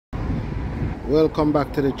Welcome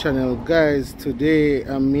back to the channel, guys. Today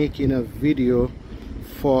I'm making a video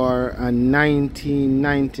for a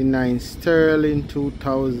 1999 Sterling,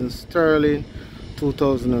 2000 Sterling,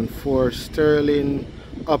 2004 Sterling,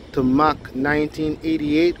 up to Mac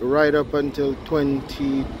 1988, right up until up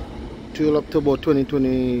to about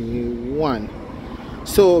 2021.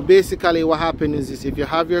 So basically what happened is this: if you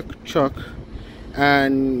have your truck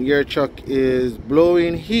and your truck is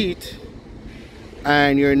blowing heat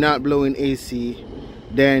and you're not blowing AC,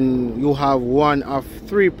 then you have one of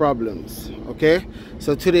three problems. Okay,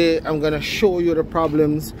 so today I'm gonna show you the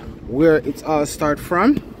problems where it's all start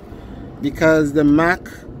from, because the Mac,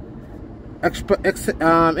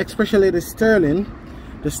 especially the Sterling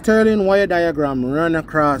wire diagram run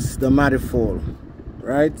across the manifold,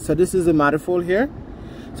 right? So this is the manifold here.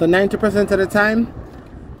 So 90% of the time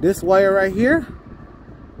this wire right here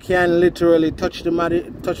can literally touch the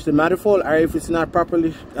manifold, or if it's not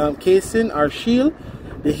properly casing or shield,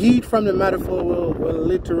 the heat from the manifold will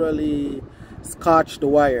literally scotch the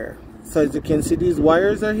wire. So as you can see, these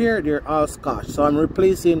wires are here, they're all scotched. So I'm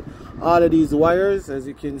replacing all of these wires. As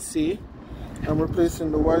you can see, I'm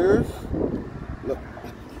replacing the wires. Look,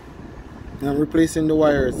 I'm replacing the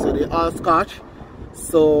wires, so they're all scotched.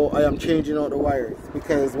 So I am changing out the wires,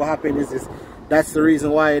 because what happened is this: that's the reason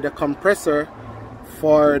why the compressor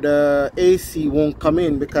for the AC won't come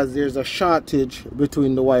in, because there's a shortage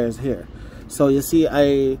between the wires here. So you see,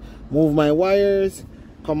 I move my wires,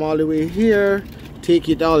 come all the way here, take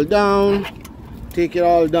it all down,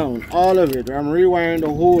 all of it. I'm rewiring the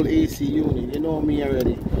whole AC unit. You know me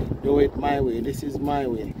already, do it my way. This is my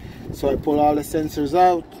way. So I pull all the sensors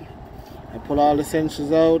out,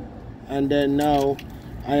 and then now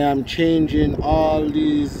I am changing all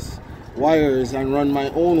these wires and run my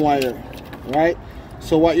own wire, right?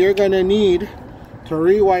 So what you're gonna need to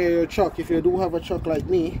rewire your truck, if you do have a truck like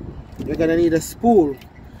me, you're gonna need a spool,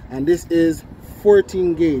 and this is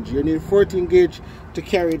 14 gauge. You need 14 gauge to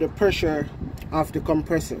carry the pressure of the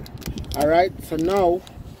compressor. All right, so now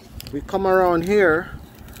we come around here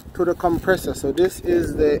to the compressor. So this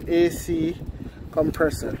is the AC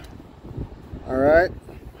compressor. All right,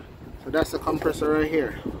 so that's the compressor right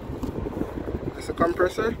here. That's the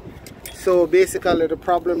compressor. So basically the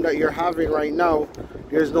problem that you're having right now,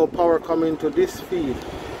 there's no power coming to this feed.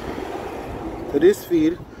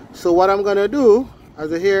 So what I'm gonna do,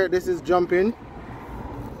 as I hear this is jumping,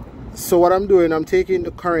 so what I'm doing, I'm taking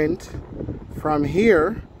the current from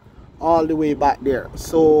here all the way back there.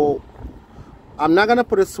 So I'm not gonna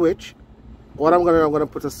put a switch. What I'm gonna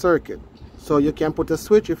put a circuit. So you can put a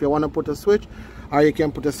switch if you want to put a switch, or you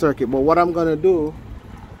can put a circuit. But what I'm gonna do,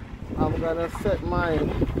 I'm gonna set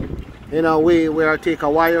mine in a way where I take a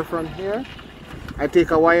wire from here. I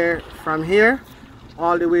take a wire from here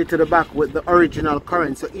all the way to the back with the original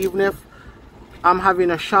current. So even if I'm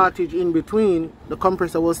having a shortage in between, the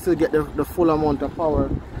compressor will still get the full amount of power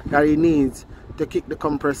that it needs to kick the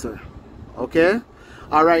compressor. Okay?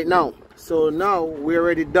 All right, now. So now we're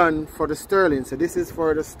already done for the Sterling. So this is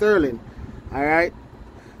for the Sterling. All right?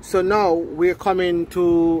 So now we're coming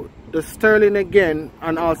to the Sterling again,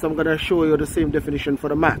 and also I'm going to show you the same definition for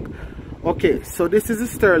the Mac. Okay, so this is the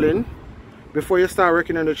Sterling. Before you start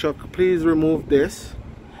working on the truck, please remove this.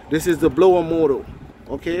 This is the blower motor.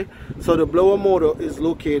 Okay, so the blower motor is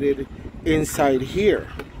located inside here.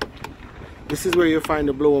 This is where you find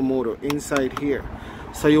the blower motor, inside here.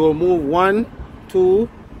 So you will move 1, 2,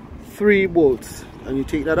 3 bolts, and you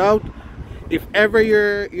take that out. If ever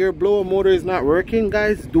your blower motor is not working,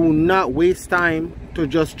 guys, do not waste time to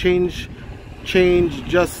just change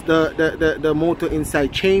just the motor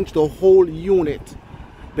inside. Change the whole unit,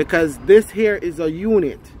 because this here is a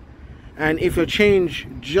unit, and if you change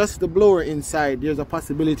just the blower inside, there's a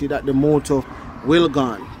possibility that the motor will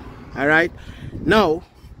gone. All right, now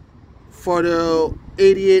for the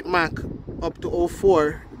 88 Mac up to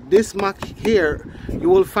 04, this Mac here, you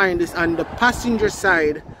will find this on the passenger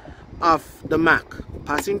side of the Mac,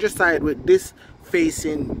 passenger side, with this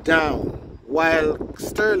facing down, while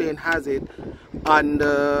Sterling has it on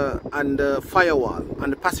the firewall, on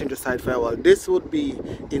the passenger side firewall. This would be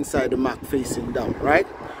inside the Mac facing down, right?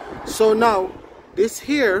 So now this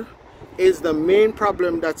here is the main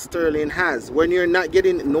problem that Sterling has. When you're not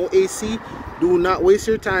getting no AC, do not waste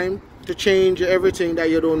your time to change everything that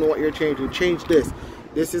you don't know what you're changing. Change this.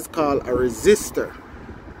 This is called a resistor,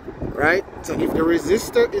 right? So if the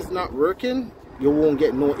resistor is not working, you won't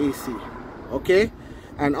get no AC. Okay?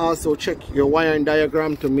 And also check your wiring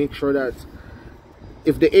diagram to make sure that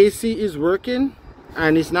if the AC is working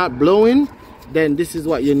and it's not blowing, then this is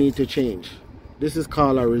what you need to change. This is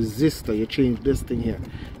called a resistor. You change this thing here.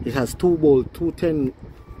 It has 2 bolts, two 10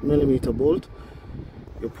 8mm bolt.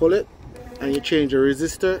 You pull it and you change the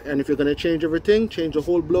resistor, and if you're going to change everything, change the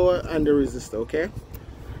whole blower and the resistor, okay?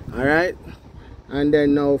 Alright, and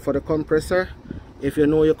then now for the compressor, if you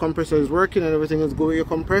know your compressor is working and everything is good with your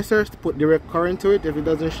compressor, put direct current to it. If it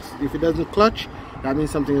doesn't clutch, that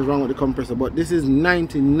means something is wrong with the compressor. But this is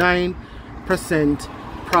 99%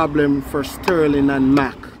 problem for Sterling and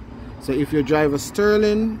Mack. So if you drive a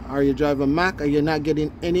Sterling or you drive a Mack and you're not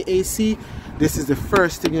getting any AC, this is the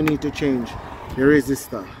first thing you need to change, the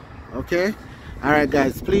resistor, okay? Alright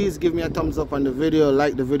guys, please give me a thumbs up on the video,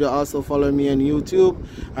 like the video, also follow me on YouTube,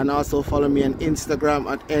 and also follow me on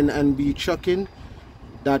Instagram at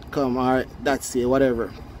nnbtrucking.com, alright, that's it,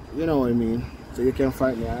 whatever, you know what I mean, so you can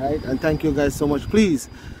find me, alright? And thank you guys so much. Please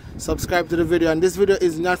subscribe to the video, and this video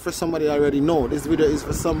is not for somebody I already know. This video is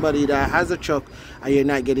for somebody that has a truck and you're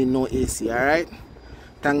not getting no AC, alright?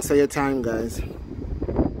 Thanks for your time, guys.